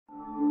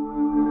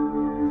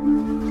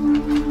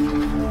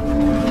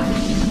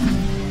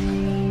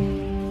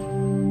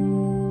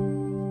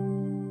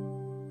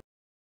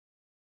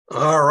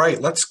right,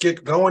 let's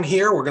get going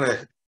here. We're going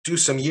to do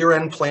some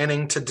year-end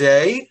planning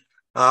today.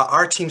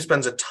 Our team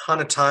spends a ton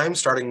of time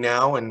starting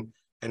now and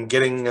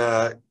getting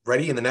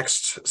ready in the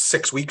next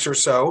 6 weeks or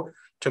so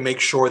to make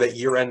sure that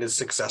year-end is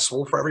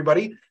successful for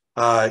everybody.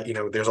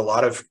 There's a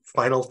lot of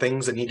final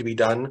things that need to be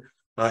done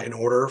in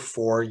order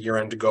for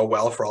year-end to go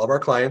well for all of our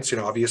clients.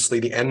 Obviously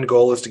the end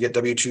goal is to get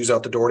W-2s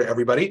out the door to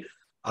everybody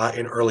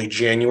in early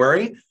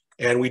January.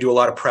 And we do a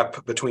lot of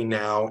prep between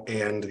now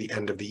and the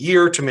end of the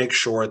year to make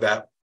sure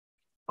that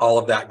all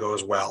of that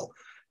goes well.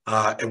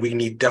 And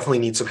we definitely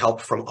need some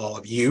help from all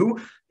of you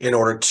in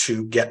order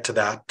to get to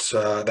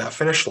that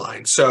finish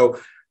line. So,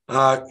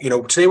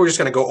 today we're just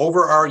going to go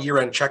over our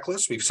year-end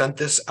checklist. We've sent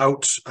this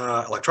out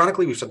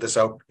electronically. We've sent this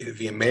out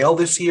via mail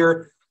this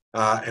year.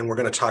 And we're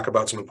going to talk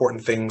about some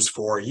important things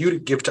for you to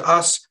give to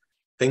us,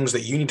 things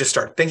that you need to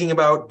start thinking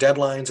about,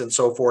 deadlines and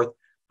so forth,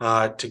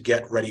 to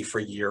get ready for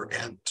year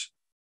end.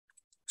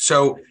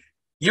 So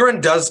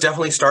year-end does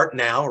definitely start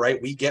now,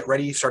 right? We get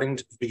ready starting at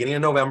the beginning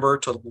of November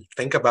to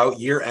think about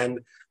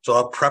year-end. So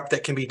a prep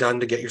that can be done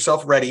to get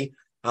yourself ready.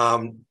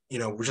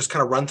 We're just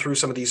kind of run through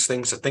some of these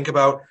things to think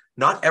about.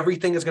 Not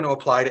everything is going to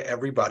apply to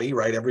everybody,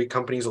 right? Every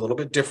company is a little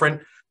bit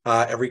different.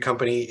 Every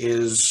company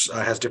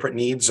has different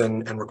needs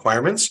and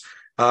requirements,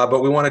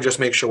 but we want to just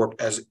make sure we're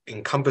as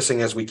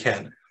encompassing as we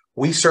can.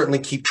 We certainly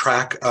keep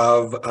track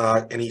of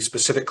any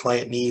specific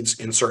client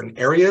needs in certain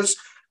areas.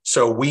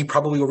 So we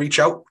probably will reach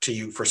out to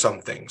you for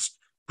some things.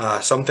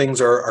 Some things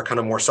are kind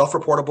of more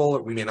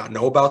self-reportable. We may not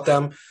know about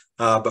them,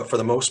 but for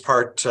the most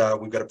part,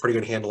 we've got a pretty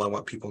good handle on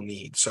what people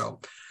need. So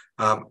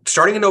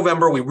starting in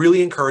November, we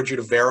really encourage you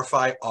to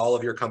verify all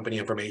of your company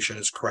information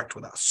is correct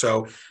with us.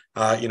 So,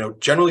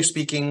 generally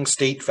speaking,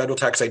 state, federal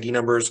tax ID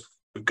numbers,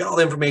 we've got all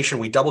the information.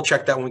 We double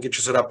check that when we get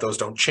you set up. Those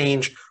don't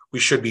change. We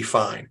should be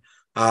fine.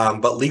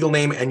 But legal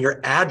name and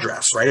your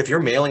address, right? If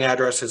your mailing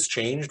address has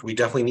changed, we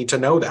definitely need to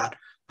know that.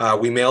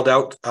 We mailed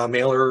out a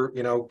mailer,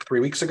 3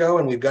 weeks ago,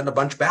 and we've gotten a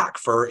bunch back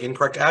for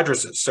incorrect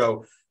addresses.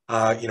 So,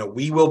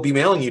 we will be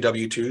mailing you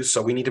W-2s.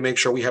 So we need to make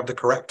sure we have the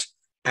correct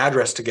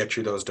address to get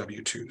you those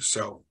W-2s.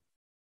 So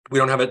if we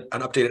don't have an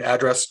updated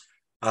address,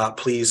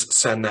 please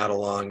send that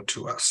along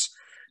to us.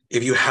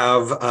 If you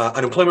have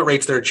unemployment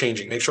rates that are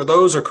changing, make sure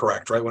those are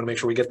correct, right? We want to make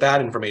sure we get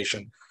that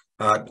information.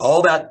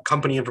 All that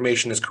company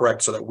information is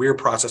correct so that we're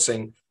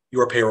processing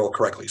your payroll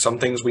correctly. Some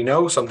things we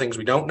know, some things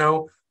we don't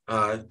know.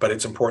 But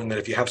it's important that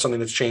if you have something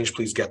that's changed,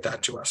 please get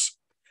that to us.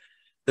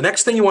 The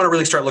next thing you want to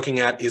really start looking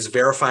at is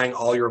verifying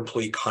all your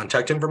employee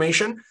contact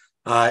information.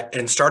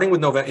 And starting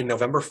with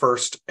November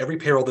 1st, every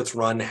payroll that's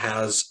run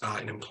has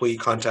an employee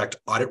contact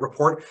audit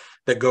report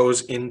that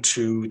goes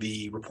into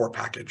the report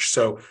package.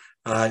 So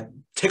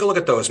take a look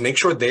at those. Make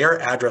sure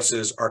their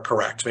addresses are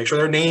correct. Make sure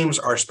their names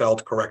are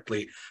spelled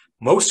correctly.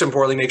 Most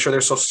importantly, make sure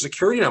their social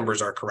security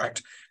numbers are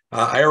correct.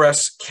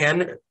 IRS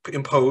can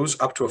impose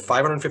up to a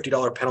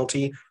 $550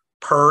 penalty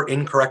per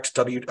incorrect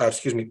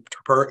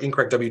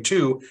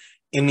W-2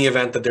 in the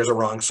event that there's a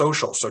wrong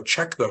social. So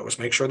check those,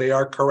 make sure they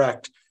are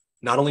correct.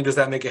 Not only does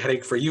that make a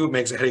headache for you, it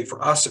makes a headache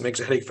for us, it makes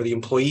a headache for the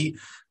employee.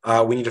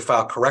 We need to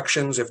file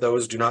corrections if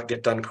those do not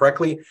get done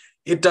correctly.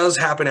 It does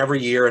happen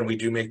every year and we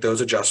do make those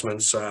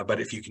adjustments,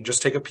 but if you can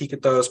just take a peek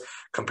at those,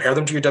 compare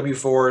them to your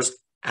W-4s,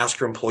 ask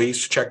your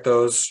employees to check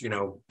those,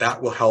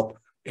 that will help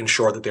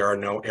ensure that there are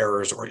no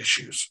errors or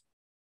issues.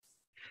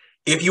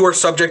 If you are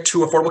subject to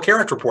Affordable Care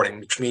Act reporting,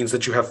 which means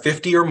that you have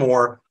 50 or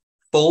more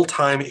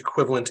full-time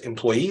equivalent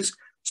employees,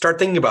 start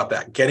thinking about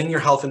that, getting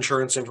your health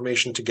insurance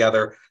information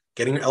together,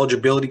 getting your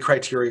eligibility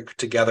criteria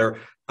together.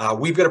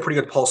 We've got a pretty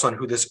good pulse on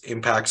who this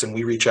impacts, and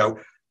we reach out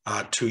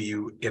to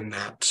you in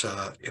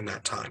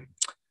that time.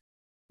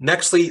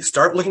 Nextly,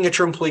 start looking at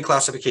your employee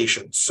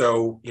classification.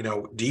 So,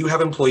 do you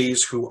have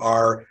employees who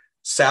are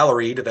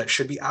salaried that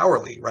should be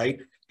hourly,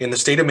 right? In the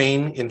state of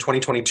Maine in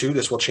 2022,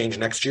 this will change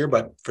next year,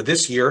 but for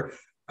this year,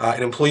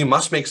 an employee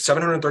must make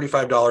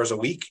 $735 a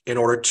week in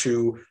order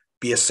to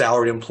be a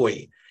salaried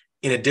employee.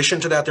 In addition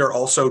to that, there are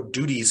also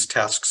duties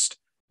tasks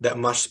that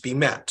must be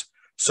met.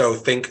 So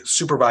think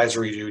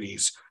supervisory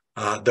duties,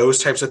 those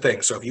types of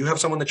things. So if you have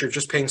someone that you're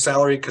just paying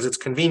salary because it's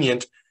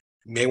convenient,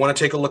 you may want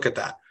to take a look at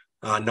that.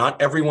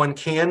 Not everyone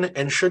can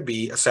and should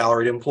be a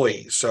salaried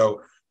employee.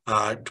 So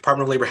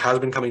Department of Labor has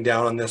been coming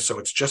down on this. So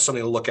it's just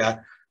something to look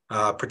at,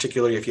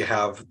 particularly if you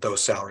have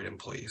those salaried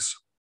employees.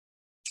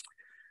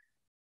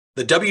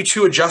 The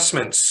W-2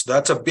 adjustments,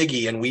 that's a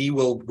biggie, and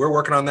we're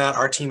working on that.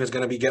 Our team is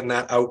going to be getting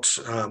that out.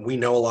 We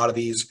know a lot of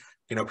these,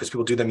 because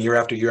people do them year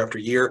after year after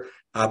year,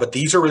 but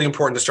these are really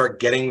important to start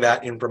getting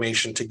that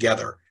information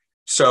together.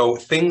 So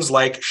things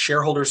like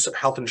shareholders'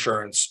 health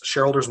insurance,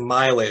 shareholders'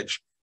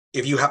 mileage.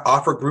 If you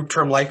offer group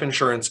term life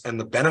insurance and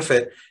the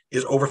benefit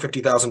is over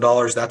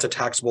 $50,000, that's a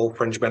taxable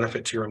fringe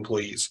benefit to your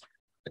employees.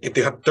 If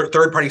they have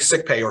third-party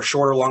sick pay or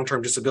short or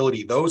long-term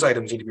disability, those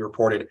items need to be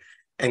reported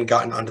and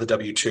gotten onto the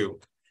W-2.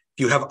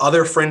 If you have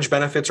other fringe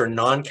benefits or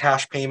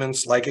non-cash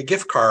payments like a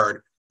gift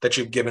card that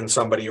you've given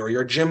somebody or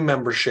your gym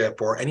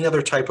membership or any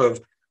other type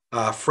of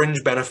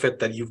fringe benefit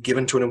that you've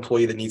given to an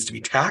employee that needs to be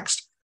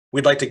taxed,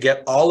 we'd like to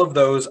get all of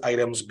those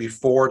items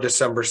before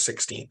December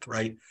 16th,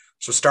 right?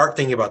 So start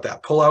thinking about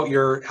that. Pull out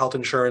your health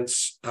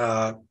insurance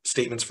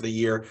statements for the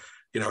year.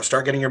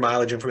 Start getting your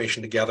mileage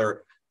information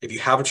together. If you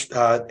have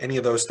any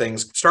of those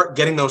things, start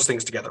getting those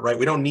things together, right?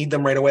 We don't need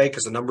them right away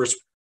because the numbers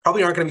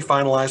probably aren't going to be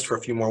finalized for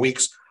a few more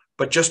weeks,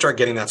 but just start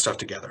getting that stuff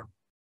together.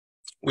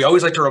 We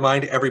always like to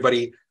remind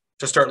everybody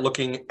to start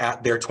looking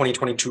at their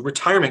 2022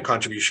 retirement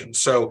contributions.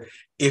 So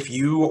if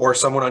you or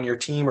someone on your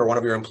team or one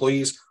of your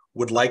employees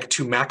would like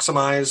to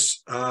maximize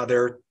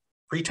their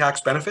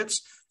pre-tax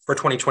benefits for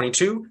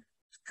 2022,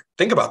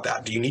 think about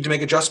that. Do you need to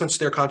make adjustments to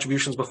their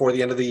contributions before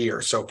the end of the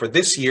year? So for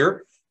this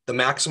year, the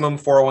maximum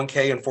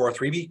 401k and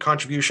 403b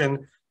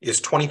contribution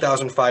is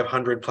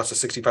 $20,500 plus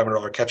a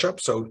 $6,500 catch-up,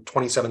 so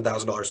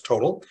 $27,000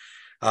 total.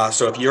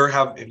 So if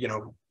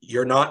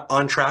you're not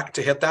on track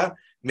to hit that,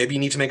 maybe you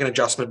need to make an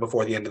adjustment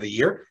before the end of the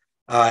year.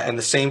 And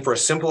the same for a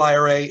simple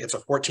IRA, it's a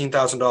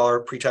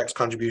 $14,000 pre-tax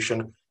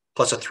contribution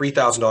plus a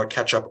 $3,000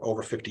 catch-up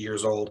over 50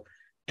 years old,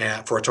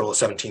 and for a total of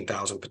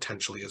 $17,000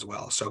 potentially as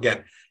well. So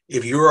again,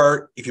 if you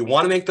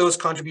want to make those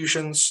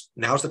contributions,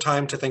 now's the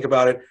time to think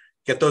about it.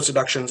 Get those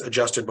deductions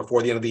adjusted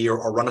before the end of the year,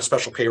 or run a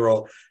special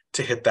payroll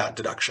to hit that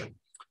deduction.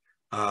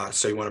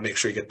 So you want to make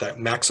sure you get that,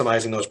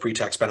 maximizing those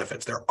pre-tax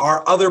benefits. There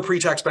are other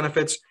pre-tax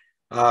benefits,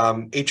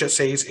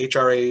 HSAs,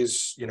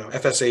 HRAs,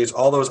 FSAs,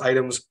 all those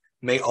items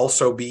may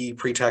also be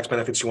pre-tax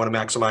benefits you want to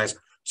maximize.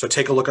 So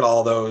take a look at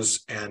all those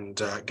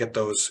and get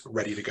those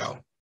ready to go.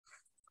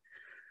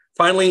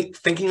 Finally,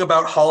 thinking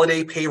about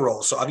holiday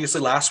payroll. So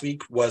obviously last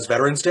week was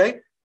Veterans Day.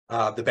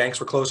 The banks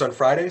were closed on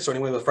Friday. So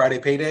anyway, with Friday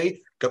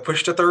payday got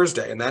pushed to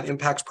Thursday, and that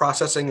impacts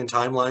processing and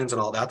timelines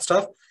and all that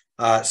stuff.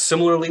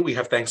 Similarly, we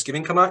have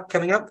Thanksgiving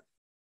coming up.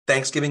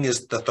 Thanksgiving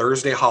is the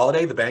Thursday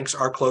holiday. The banks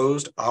are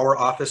closed. Our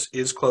office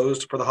is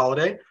closed for the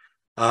holiday.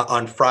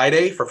 On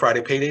Friday, for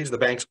Friday paydays, the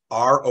banks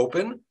are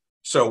open.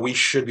 So we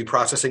should be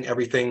processing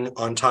everything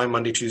on time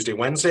Monday, Tuesday,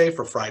 Wednesday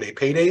for Friday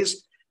paydays.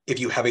 If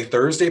you have a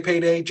Thursday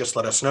payday, just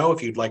let us know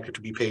if you'd like it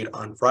to be paid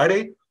on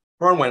Friday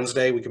or on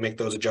Wednesday. We can make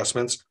those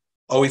adjustments.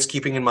 Always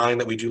keeping in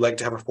mind that we do like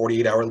to have a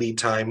 48-hour lead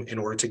time in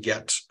order to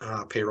get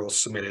payrolls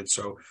submitted.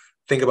 So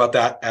think about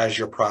that as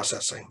you're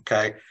processing,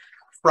 okay?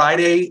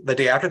 Friday, the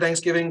day after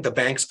Thanksgiving, the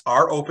banks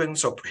are open,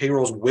 so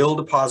payrolls will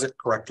deposit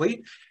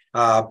correctly,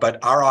 but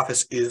our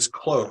office is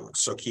closed.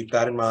 So keep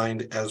that in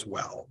mind as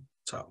well.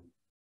 So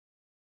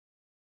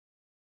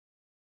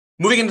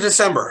moving into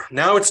December,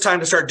 now it's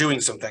time to start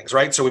doing some things,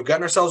 right? So we've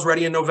gotten ourselves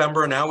ready in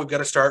November. Now we've got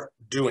to start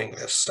doing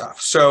this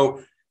stuff.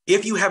 So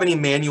if you have any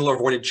manual or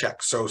voided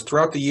checks, so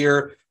throughout the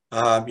year,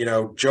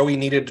 Joey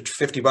needed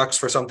 $50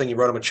 for something, you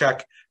wrote him a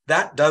check,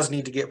 that does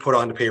need to get put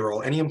onto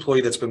payroll. Any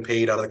employee that's been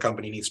paid out of the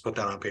company needs to put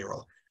that on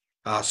payroll.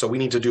 So we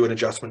need to do an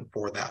adjustment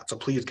for that. So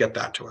please get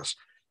that to us.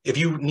 If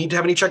you need to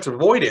have any checks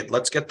voided,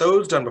 let's get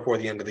those done before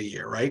the end of the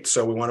year, right?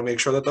 So we want to make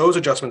sure that those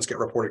adjustments get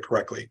reported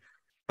correctly.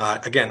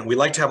 Again, we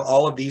like to have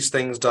all of these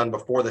things done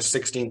before the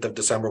 16th of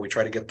December. We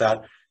try to get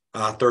that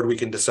third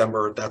week in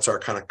December. That's our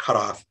kind of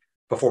cutoff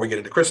before we get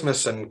into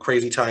Christmas and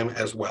crazy time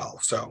as well.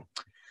 So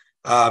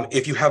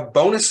if you have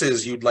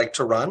bonuses you'd like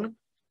to run,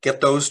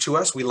 get those to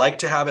us. We like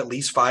to have at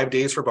least 5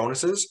 days for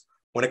bonuses.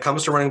 When it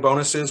comes to running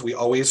bonuses, we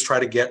always try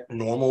to get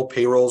normal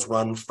payrolls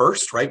run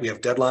first, right? We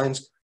have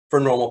deadlines for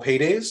normal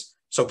paydays.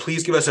 So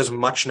please give us as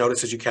much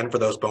notice as you can for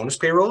those bonus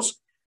payrolls.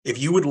 If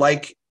you would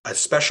like a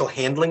special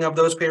handling of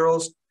those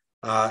payrolls,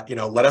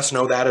 let us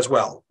know that as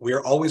well.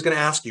 We're always going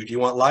to ask you, do you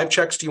want live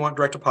checks? Do you want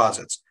direct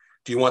deposits?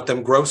 Do you want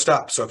them grossed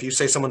up? So if you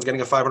say someone's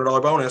getting a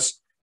 $500 bonus,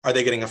 are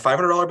they getting a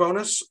 $500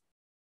 bonus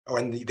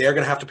and they're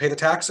going to have to pay the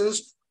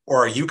taxes?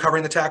 Or are you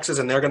covering the taxes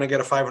and they're going to get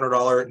a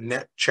 $500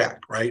 net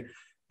check, right?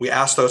 We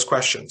ask those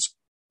questions.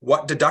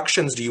 What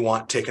deductions do you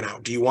want taken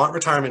out? Do you want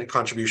retirement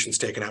contributions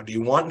taken out? Do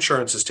you want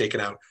insurances taken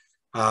out?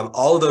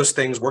 All of those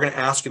things, we're going to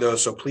ask you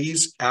those. So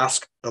please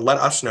let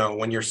us know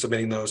when you're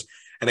submitting those.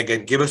 And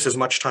again, give us as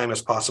much time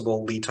as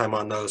possible, lead time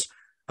on those,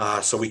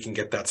 so we can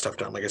get that stuff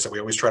done. Like I said, we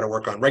always try to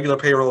work on regular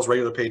payrolls,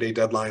 regular payday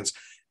deadlines,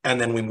 and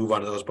then we move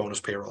on to those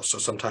bonus payrolls. So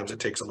sometimes it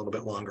takes a little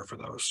bit longer for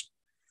those.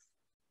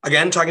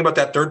 Again, talking about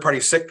that third-party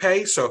sick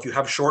pay. So if you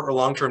have short or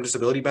long-term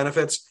disability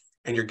benefits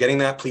and you're getting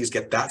that, please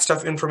get that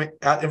stuff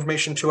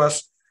information to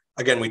us.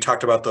 Again, we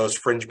talked about those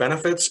fringe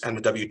benefits and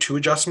the W-2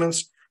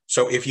 adjustments.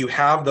 So if you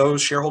have those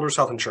shareholders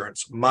health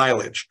insurance,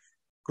 mileage,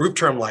 group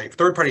term life,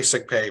 third-party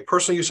sick pay,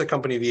 personal use of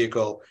company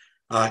vehicle,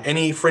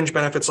 any fringe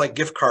benefits like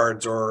gift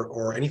cards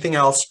or anything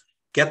else,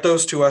 get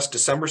those to us.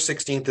 December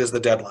 16th is the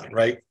deadline,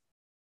 right?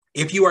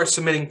 If you are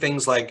submitting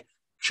things like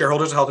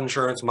shareholders health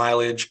insurance,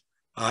 mileage,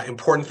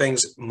 important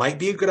things, might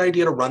be a good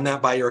idea to run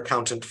that by your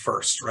accountant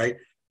first, right?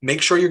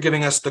 Make sure you're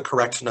giving us the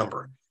correct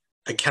number.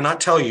 I cannot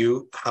tell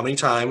you how many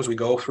times we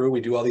go through, we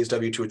do all these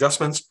W-2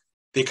 adjustments.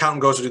 The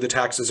accountant goes to do the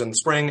taxes in the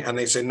spring and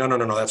they say, no,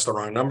 that's the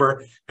wrong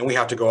number. And we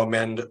have to go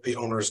amend the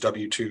owner's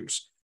W-2s.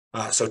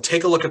 So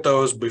take a look at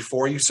those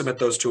before you submit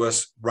those to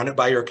us. Run it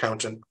by your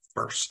accountant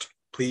first,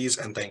 please,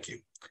 and thank you.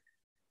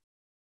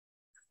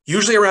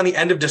 Usually around the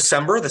end of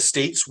December, the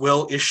states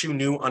will issue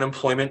new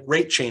unemployment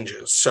rate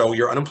changes. So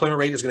your unemployment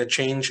rate is going to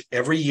change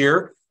every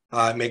year.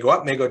 It may go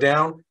up, may go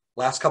down.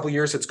 Last couple of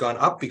years, it's gone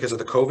up because of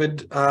the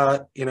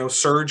COVID,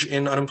 surge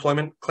in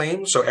unemployment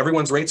claims. So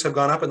everyone's rates have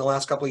gone up in the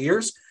last couple of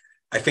years.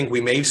 I think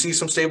we may see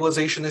some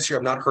stabilization this year.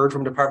 I've not heard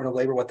from Department of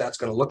Labor what that's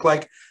going to look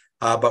like.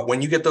 But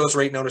when you get those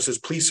rate notices,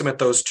 please submit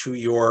those to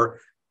your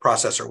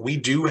processor. We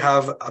do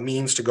have a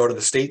means to go to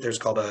the state. There's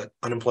called an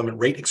unemployment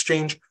rate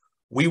exchange.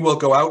 We will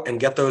go out and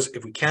get those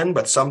if we can,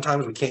 but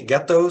sometimes we can't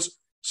get those.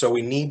 So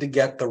we need to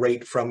get the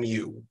rate from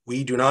you.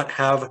 We do not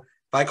have, if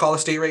I call a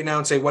state right now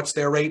and say, what's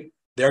their rate?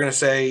 They're going to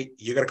say,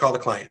 you got to call the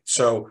client.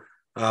 So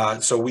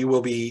we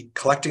will be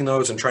collecting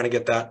those and trying to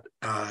get that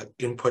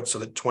input so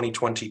that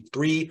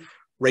 2023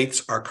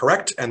 rates are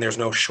correct and there's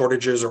no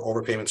shortages or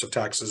overpayments of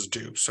taxes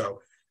due. So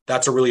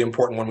that's a really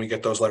important one. We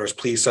get those letters.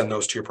 Please send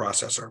those to your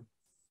processor.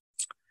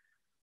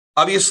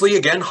 Obviously,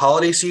 again,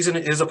 holiday season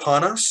is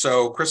upon us.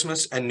 So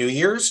Christmas and New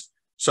Year's.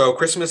 So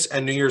Christmas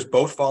and New Year's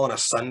both fall on a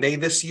Sunday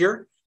this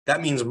year.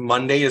 That means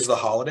Monday is the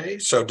holiday.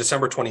 So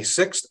December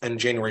 26th and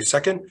January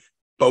 2nd,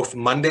 both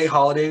Monday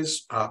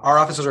holidays. Our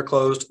offices are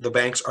closed. The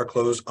banks are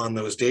closed on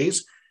those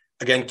days.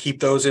 Again, keep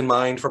those in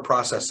mind for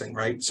processing,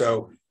 right?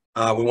 So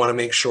we want to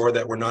make sure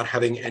that we're not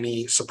having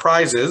any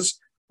surprises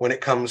when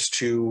it comes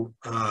to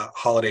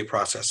holiday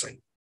processing.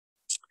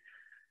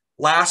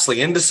 Lastly,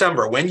 in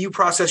December, when you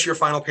process your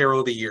final payroll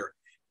of the year,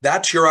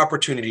 that's your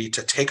opportunity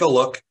to take a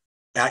look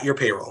at your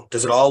payroll.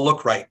 Does it all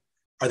look right?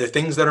 Are there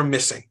things that are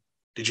missing?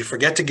 Did you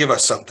forget to give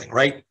us something,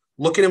 right?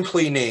 Look at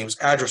employee names,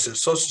 addresses,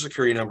 social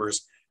security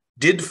numbers.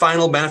 Did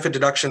final benefit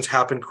deductions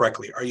happen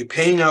correctly? Are you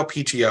paying out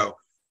PTO?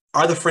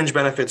 Are the fringe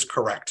benefits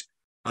correct?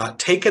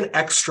 Take an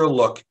extra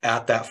look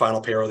at that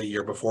final payroll of the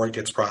year before it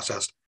gets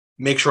processed.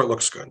 Make sure it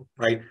looks good,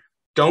 right?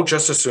 Don't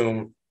just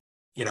assume,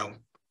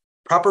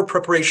 proper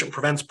preparation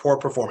prevents poor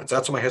performance.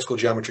 That's what my high school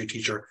geometry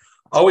teacher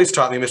always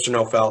taught me, Mr.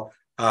 Nofel.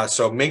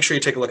 So make sure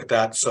you take a look at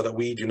that so that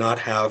we do not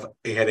have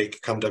a headache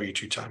come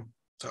W-2 time.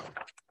 So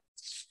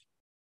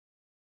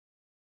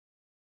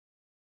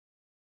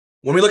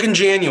when we look in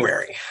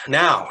January,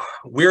 now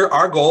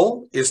our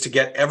goal is to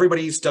get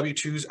everybody's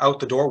W-2s out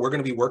the door. We're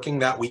going to be working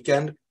that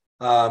weekend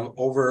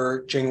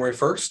over January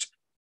 1st.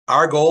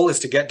 Our goal is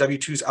to get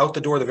W-2s out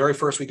the door the very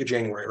first week of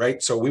January,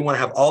 right? So we want to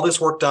have all this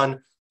work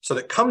done so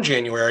that come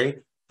January,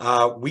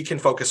 we can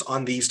focus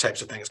on these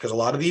types of things because a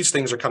lot of these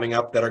things are coming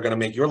up that are going to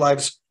make your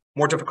lives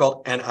more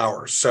difficult and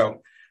ours.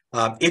 So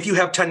if you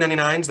have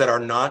 1099s that are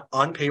not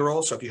on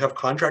payroll, so if you have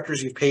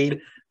contractors you've paid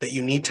that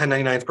you need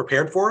 1099s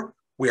prepared for,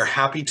 we are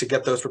happy to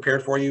get those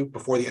prepared for you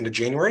before the end of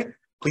January.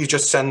 Please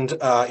just send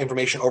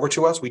information over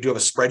to us. We do have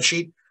a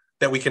spreadsheet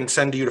that we can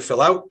send to you to fill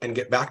out and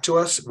get back to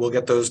us. We'll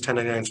get those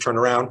 1099s turned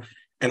around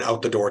and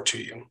out the door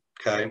to you,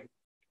 okay?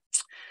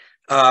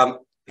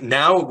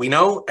 Now we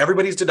know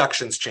everybody's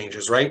deductions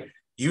changes, right?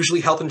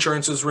 Usually health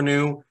insurances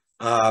renew,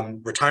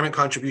 retirement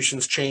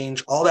contributions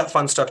change, all that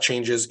fun stuff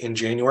changes in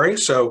January.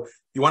 So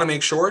you want to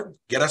make sure,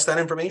 get us that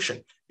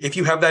information. If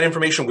you have that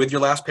information with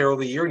your last payroll of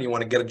the year and you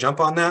want to get a jump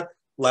on that,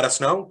 let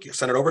us know,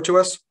 send it over to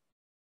us.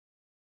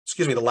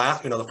 Excuse me,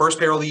 the first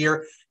payroll of the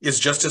year is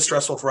just as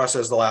stressful for us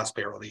as the last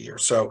payroll of the year.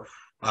 So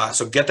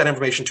get that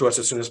information to us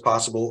as soon as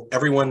possible.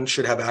 Everyone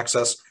should have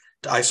access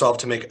to iSolve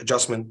to make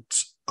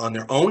adjustments on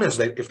their own if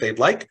they'd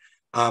like,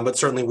 but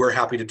certainly we're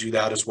happy to do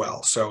that as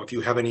well. So if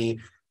you have any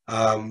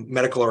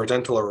medical or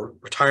dental or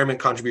retirement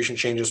contribution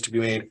changes to be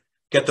made,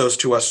 get those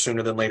to us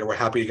sooner than later. We're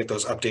happy to get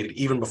those updated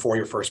even before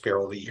your first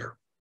payroll of the year.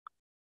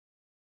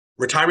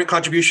 Retirement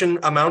contribution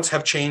amounts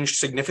have changed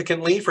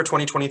significantly for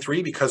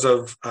 2023 because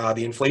of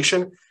the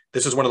inflation.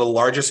 This is one of the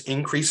largest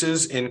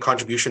increases in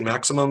contribution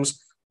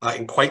maximums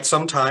in quite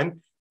some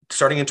time.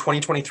 Starting in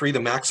 2023,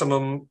 the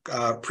maximum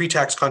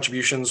pre-tax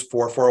contributions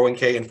for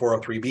 401k and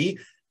 403b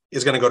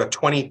is going to go to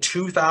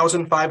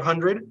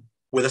 $22,500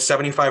 with a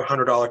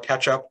 $7,500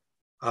 catch-up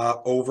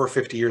over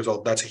 50 years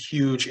old. That's a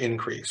huge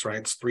increase, right?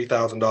 It's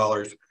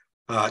 $3,000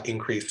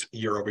 increase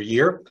year over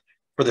year.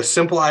 For the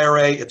simple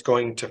IRA, it's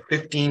going to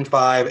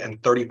 $15,500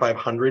 and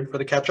 $3,500 for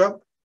the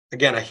catch-up.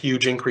 Again, a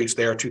huge increase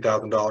there,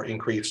 $2,000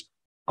 increase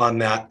on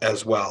that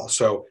as well.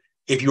 So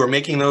if you are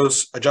making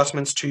those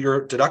adjustments to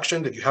your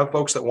deduction, if you have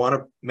folks that want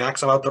to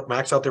max out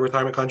their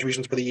retirement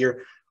contributions for the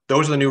year,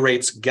 those are the new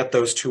rates. Get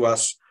those to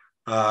us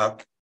for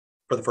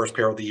the first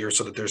payroll of the year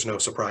so that there's no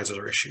surprises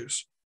or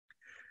issues.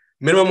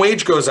 Minimum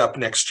wage goes up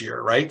next year,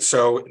 right?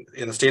 So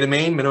in the state of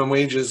Maine, minimum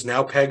wage is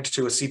now pegged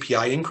to a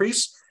CPI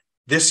increase.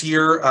 This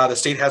year, the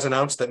state has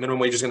announced that minimum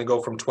wage is going to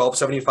go from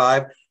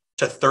 $12.75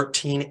 to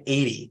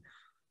 $13.80.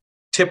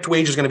 Tipped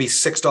wage is going to be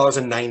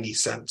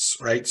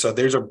 $6.90, right? So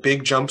there's a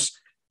big jumps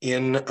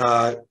in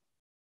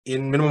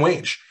minimum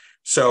wage.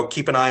 So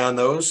keep an eye on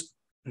those.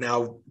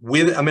 Now,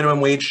 with a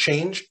minimum wage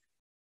change,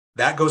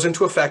 that goes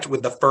into effect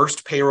with the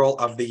first payroll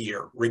of the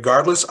year,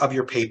 regardless of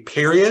your pay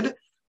period.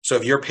 So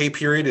if your pay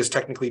period is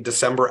technically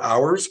December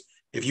hours,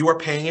 if you are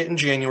paying it in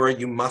January,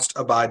 you must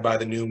abide by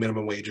the new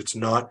minimum wage. It's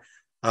not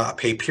a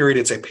pay period,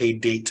 it's a pay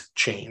date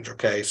change,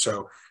 okay?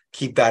 So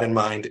keep that in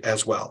mind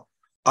as well.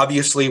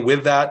 Obviously,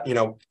 with that,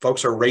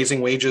 folks are raising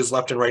wages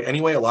left and right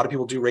anyway. A lot of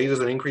people do raises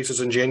and increases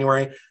in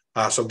January,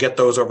 so get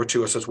those over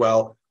to us as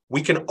well.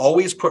 We can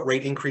always put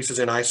rate increases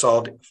in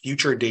iSolved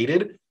future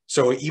dated.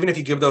 So even if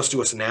you give those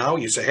to us now,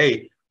 you say,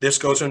 hey, this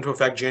goes into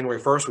effect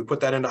January 1st. We put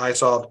that into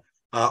iSolved.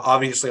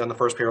 Obviously, on the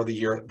first payroll of the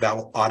year, that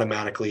will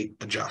automatically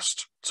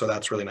adjust. So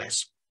that's really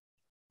nice.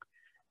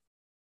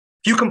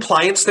 Few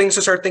compliance things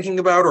to start thinking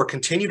about or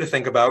continue to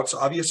think about. So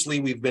obviously,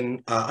 we've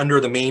been under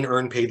the Maine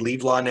Earned Paid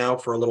Leave Law now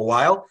for a little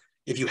while.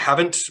 If you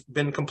haven't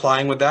been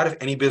complying with that, if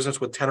any business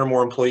with 10 or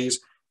more employees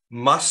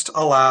must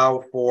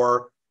allow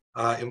for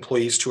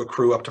employees to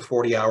accrue up to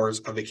 40 hours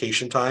of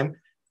vacation time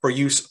for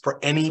use for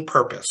any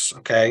purpose,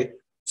 okay?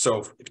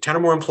 So if 10 or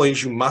more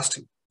employees, you must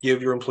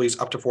give your employees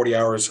up to 40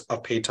 hours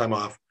of paid time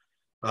off,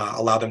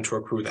 allow them to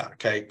accrue that,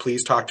 okay?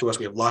 Please talk to us.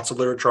 We have lots of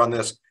literature on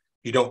this. If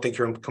you don't think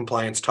you're in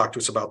compliance, talk to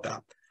us about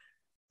that.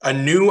 A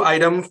new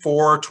item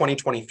for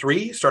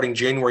 2023, starting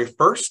January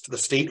 1st, the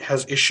state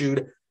has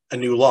issued a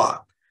new law.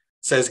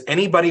 It says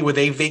anybody with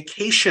a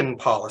vacation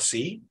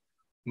policy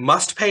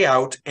must pay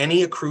out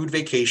any accrued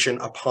vacation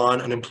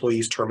upon an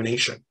employee's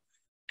termination.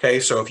 Okay,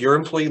 so if your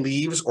employee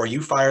leaves or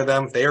you fire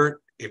them,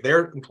 if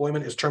their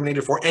employment is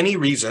terminated for any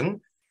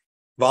reason,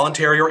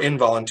 voluntary or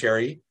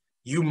involuntary,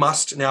 you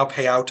must now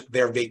pay out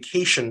their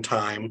vacation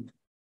time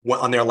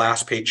on their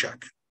last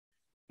paycheck.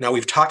 Now,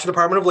 we've talked to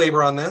Department of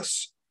Labor on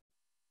this.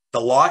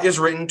 The law is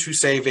written to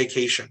say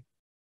vacation.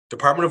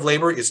 Department of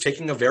Labor is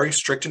taking a very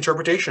strict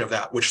interpretation of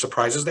that, which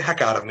surprises the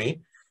heck out of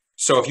me.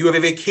 So if you have a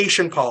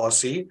vacation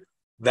policy,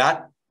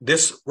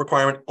 this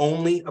requirement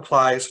only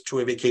applies to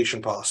a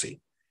vacation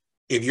policy.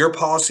 If your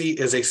policy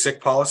is a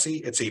sick policy,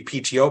 it's a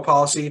PTO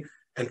policy,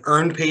 an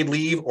earned paid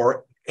leave,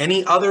 or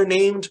any other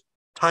named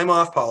time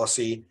off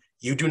policy,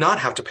 you do not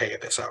have to pay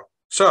this out.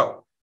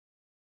 So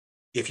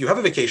if you have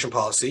a vacation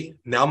policy,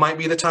 now might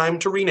be the time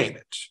to rename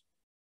it,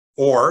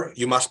 or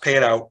you must pay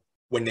it out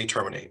when they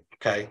terminate,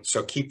 okay?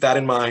 So keep that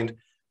in mind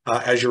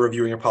as you're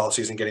reviewing your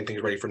policies and getting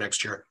things ready for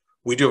next year.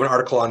 We do have an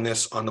article on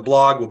this on the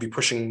blog. We'll be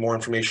pushing more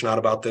information out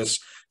about this.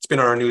 It's been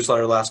on our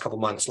newsletter the last couple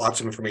of months, lots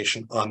of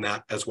information on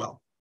that as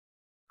well.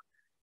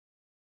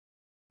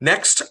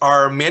 Next,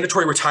 our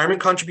mandatory retirement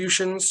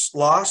contributions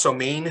law. So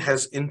Maine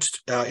has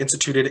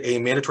instituted a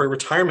mandatory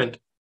retirement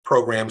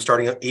program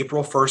starting on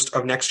April 1st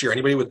of next year.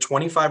 Anybody with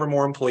 25 or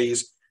more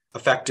employees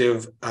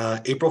effective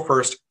April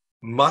 1st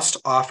must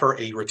offer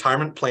a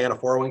retirement plan, a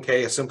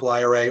 401k, a simple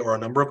IRA, or a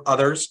number of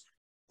others,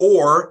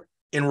 or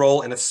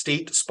enroll in a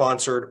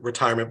state-sponsored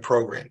retirement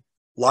program.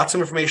 Lots of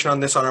information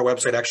on this on our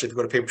website. Actually, if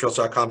you go to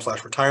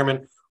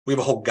papertrails.com/retirement, we have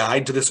a whole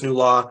guide to this new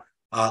law.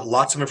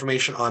 Lots of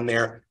information on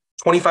there.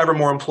 25 or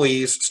more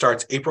employees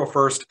starts April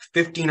 1st.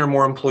 15 or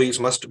more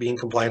employees must be in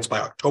compliance by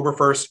October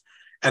 1st.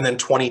 And then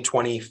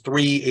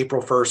 2023,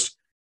 April 1st,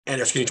 and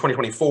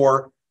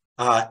 2024,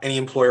 any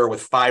employer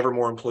with 5 or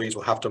more employees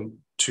will have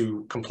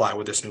to comply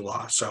with this new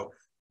law. So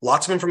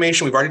lots of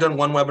information. We've already done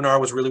one webinar,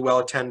 was really well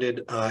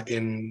attended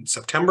in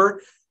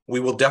September. We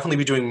will definitely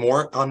be doing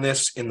more on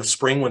this in the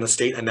spring when the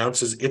state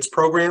announces its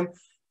program,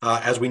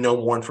 as we know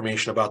more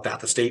information about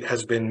that. The state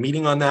has been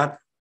meeting on that.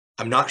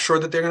 I'm not sure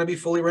that they're going to be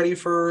fully ready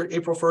for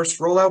April 1st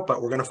rollout,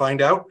 but we're going to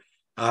find out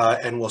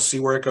and we'll see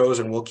where it goes,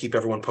 and we'll keep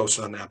everyone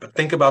posted on that. But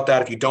think about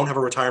that. If you don't have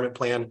a retirement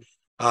plan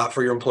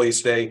for your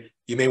employees today,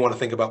 you may want to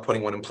think about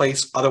putting one in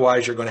place.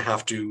 Otherwise, you're going to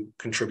have to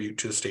contribute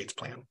to the state's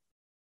plan.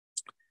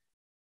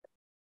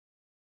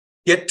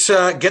 Get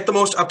the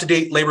most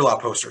up-to-date labor law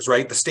posters,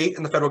 right? The state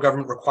and the federal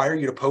government require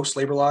you to post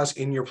labor laws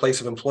in your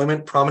place of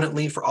employment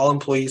prominently for all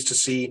employees to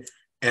see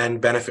and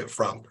benefit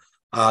from.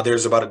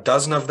 There's about a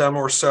dozen of them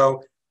or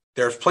so.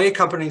 There's plenty of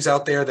companies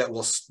out there that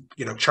will,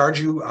 charge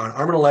you an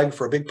arm and a leg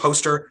for a big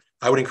poster.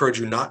 I would encourage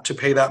you not to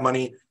pay that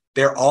money.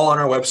 They're all on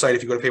our website.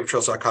 If you go to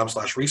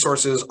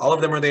papertrails.com/resources, all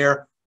of them are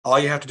there. All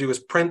you have to do is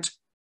print,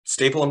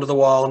 staple them to the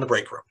wall in the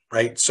break room,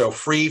 right? So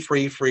free.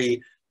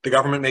 The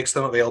government makes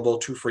them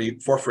available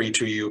for free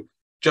to you.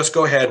 Just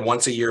go ahead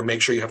once a year,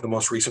 make sure you have the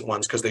most recent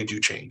ones because they do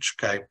change,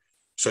 okay?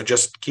 So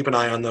just keep an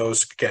eye on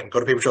those. Again, go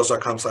to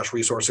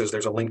papertrails.com/resources.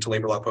 There's a link to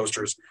labor law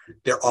posters.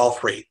 They're all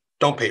free.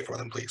 Don't pay for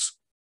them, please.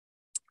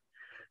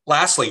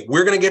 Lastly,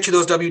 we're going to get you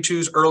those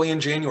W-2s early in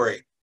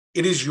January.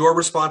 It is your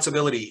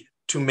responsibility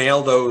to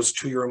mail those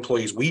to your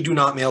employees. We do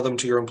not mail them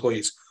to your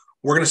employees.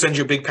 We're going to send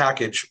you a big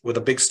package with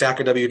a big stack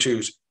of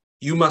W-2s.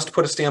 You must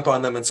put a stamp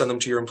on them and send them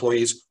to your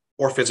employees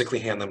or physically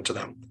hand them to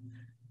them.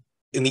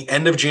 In the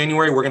end of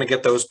January, we're going to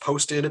get those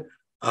posted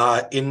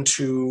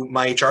into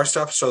My HR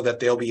Stuff so that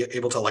they'll be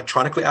able to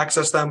electronically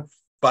access them.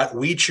 But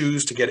we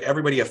choose to get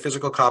everybody a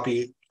physical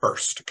copy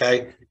first,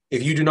 okay?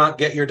 If you do not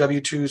get your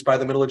W-2s by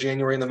the middle of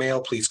January in the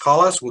mail, please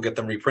call us. We'll get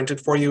them reprinted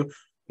for you.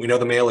 We know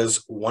the mail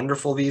is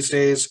wonderful these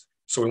days,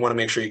 so we want to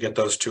make sure you get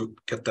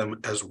them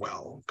as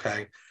well,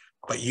 okay?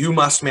 But you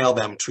must mail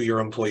them to your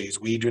employees.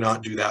 We do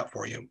not do that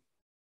for you.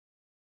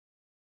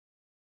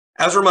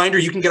 As a reminder,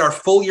 you can get our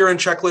full year-end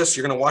checklist.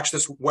 You're going to watch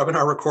this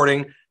webinar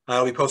recording.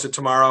 We post it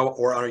tomorrow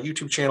or on our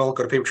YouTube channel.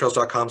 Go to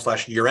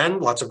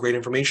papertrails.com/year-end. Lots of great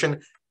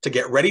information to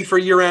get ready for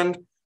year-end.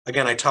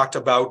 Again, I talked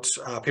about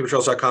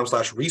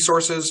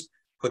papertrails.com/resources.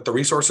 Click the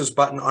resources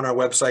button on our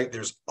website.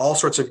 There's all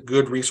sorts of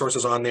good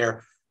resources on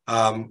there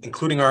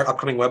including our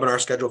upcoming webinar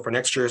schedule for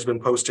next year has been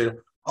posted.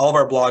 All of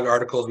our blog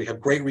articles, we have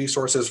great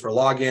resources for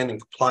login and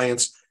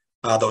compliance.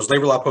 Those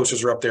labor law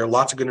posters are up there,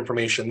 lots of good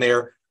information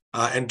there.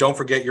 And don't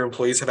forget, your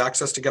employees have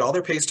access to get all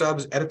their pay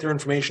stubs, edit their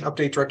information,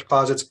 update direct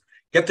deposits,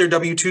 get their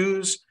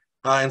W-2s,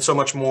 and so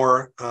much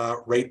more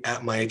right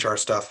at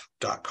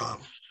myhrstuff.com.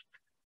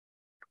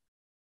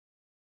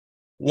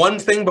 One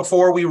thing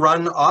before we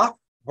run off,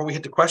 before we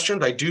hit the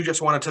questions, I do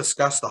just want to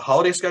discuss the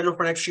holiday schedule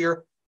for next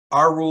year.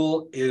 Our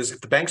rule is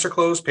if the banks are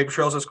closed, Paper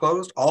Trails is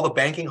closed. All the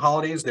banking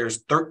holidays,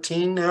 there's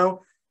 13 now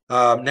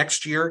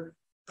next year.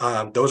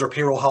 Those are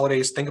payroll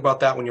holidays. Think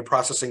about that when you're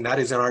processing. That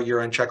is in our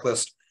year-end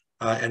checklist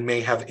and may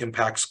have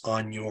impacts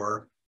on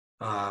your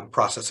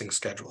processing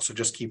schedule. So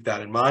just keep that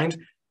in mind.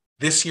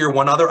 This year,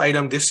 one other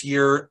item, this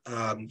year,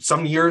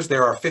 some years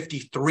there are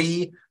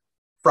 53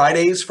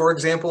 Fridays, for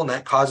example, and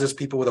that causes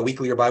people with a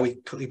weekly or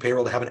biweekly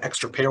payroll to have an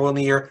extra payroll in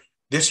the year.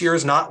 This year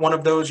is not one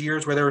of those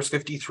years where there was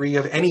 53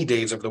 of any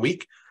days of the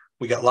week.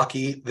 We got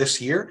lucky this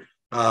year.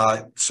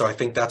 So I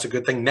think that's a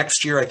good thing.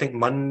 Next year, I think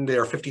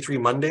there are 53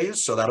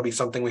 Mondays. So that'll be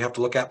something we have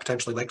to look at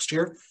potentially next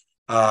year.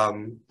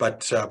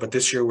 But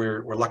this year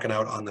we're lucking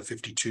out on the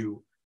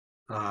 52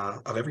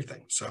 of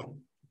everything. So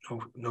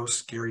no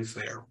scaries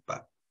there,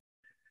 but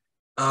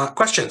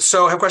questions.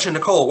 So I have a question,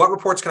 Nicole, what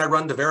reports can I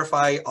run to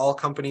verify all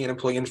company and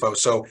employee info?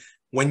 So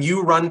when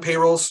you run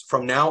payrolls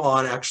from now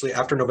on, actually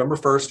after November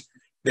 1st,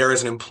 there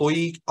is an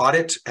employee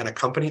audit and a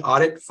company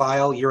audit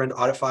file, year-end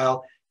audit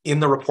file in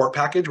the report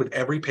package with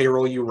every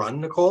payroll you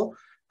run, Nicole.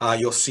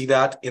 You'll see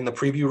that in the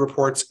preview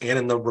reports and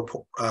in the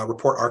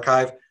report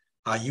archive.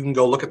 You can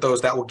go look at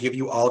those. That will give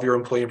you all of your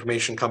employee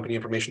information, company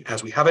information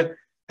as we have it.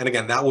 And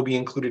again, that will be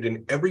included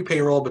in every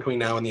payroll between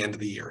now and the end of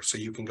the year. So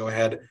you can go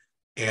ahead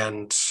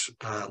and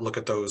look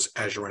at those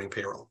as you're running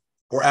payroll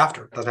or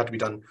after. It doesn't have to be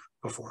done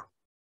before.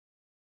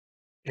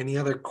 Any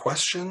other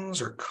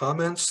questions or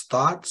comments,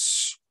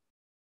 thoughts?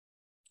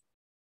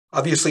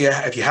 Obviously,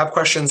 if you have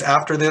questions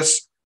after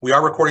this, we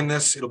are recording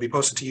this. It'll be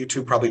posted to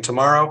YouTube probably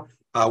tomorrow.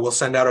 We'll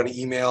send out an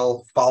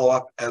email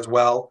follow-up as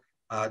well.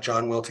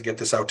 John will, to get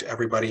this out to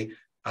everybody.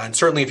 And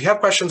certainly, if you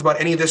have questions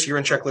about any of this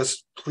year-end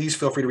checklist, please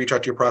feel free to reach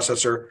out to your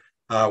processor.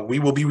 We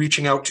will be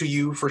reaching out to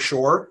you for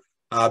sure,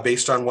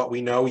 based on what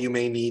we know you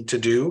may need to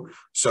do.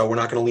 So we're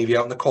not going to leave you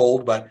out in the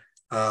cold, but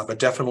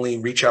definitely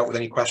reach out with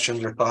any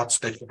questions or thoughts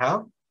that you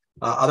have.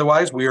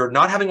 Otherwise, we are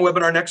not having a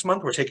webinar next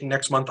month. We're taking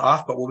next month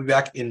off, but we'll be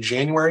back in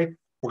January.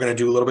 We're going to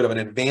do a little bit of an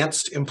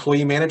advanced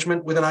employee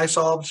management within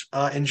iSolved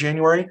in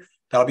January.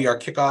 That'll be our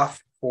kickoff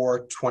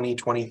for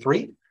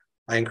 2023.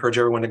 I encourage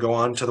everyone to go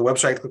on to the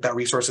website, click that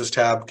resources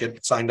tab,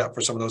 get signed up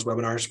for some of those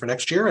webinars for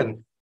next year.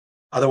 And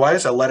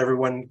otherwise, I'll let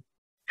everyone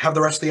have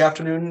the rest of the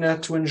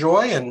afternoon to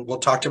enjoy, and we'll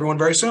talk to everyone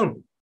very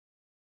soon.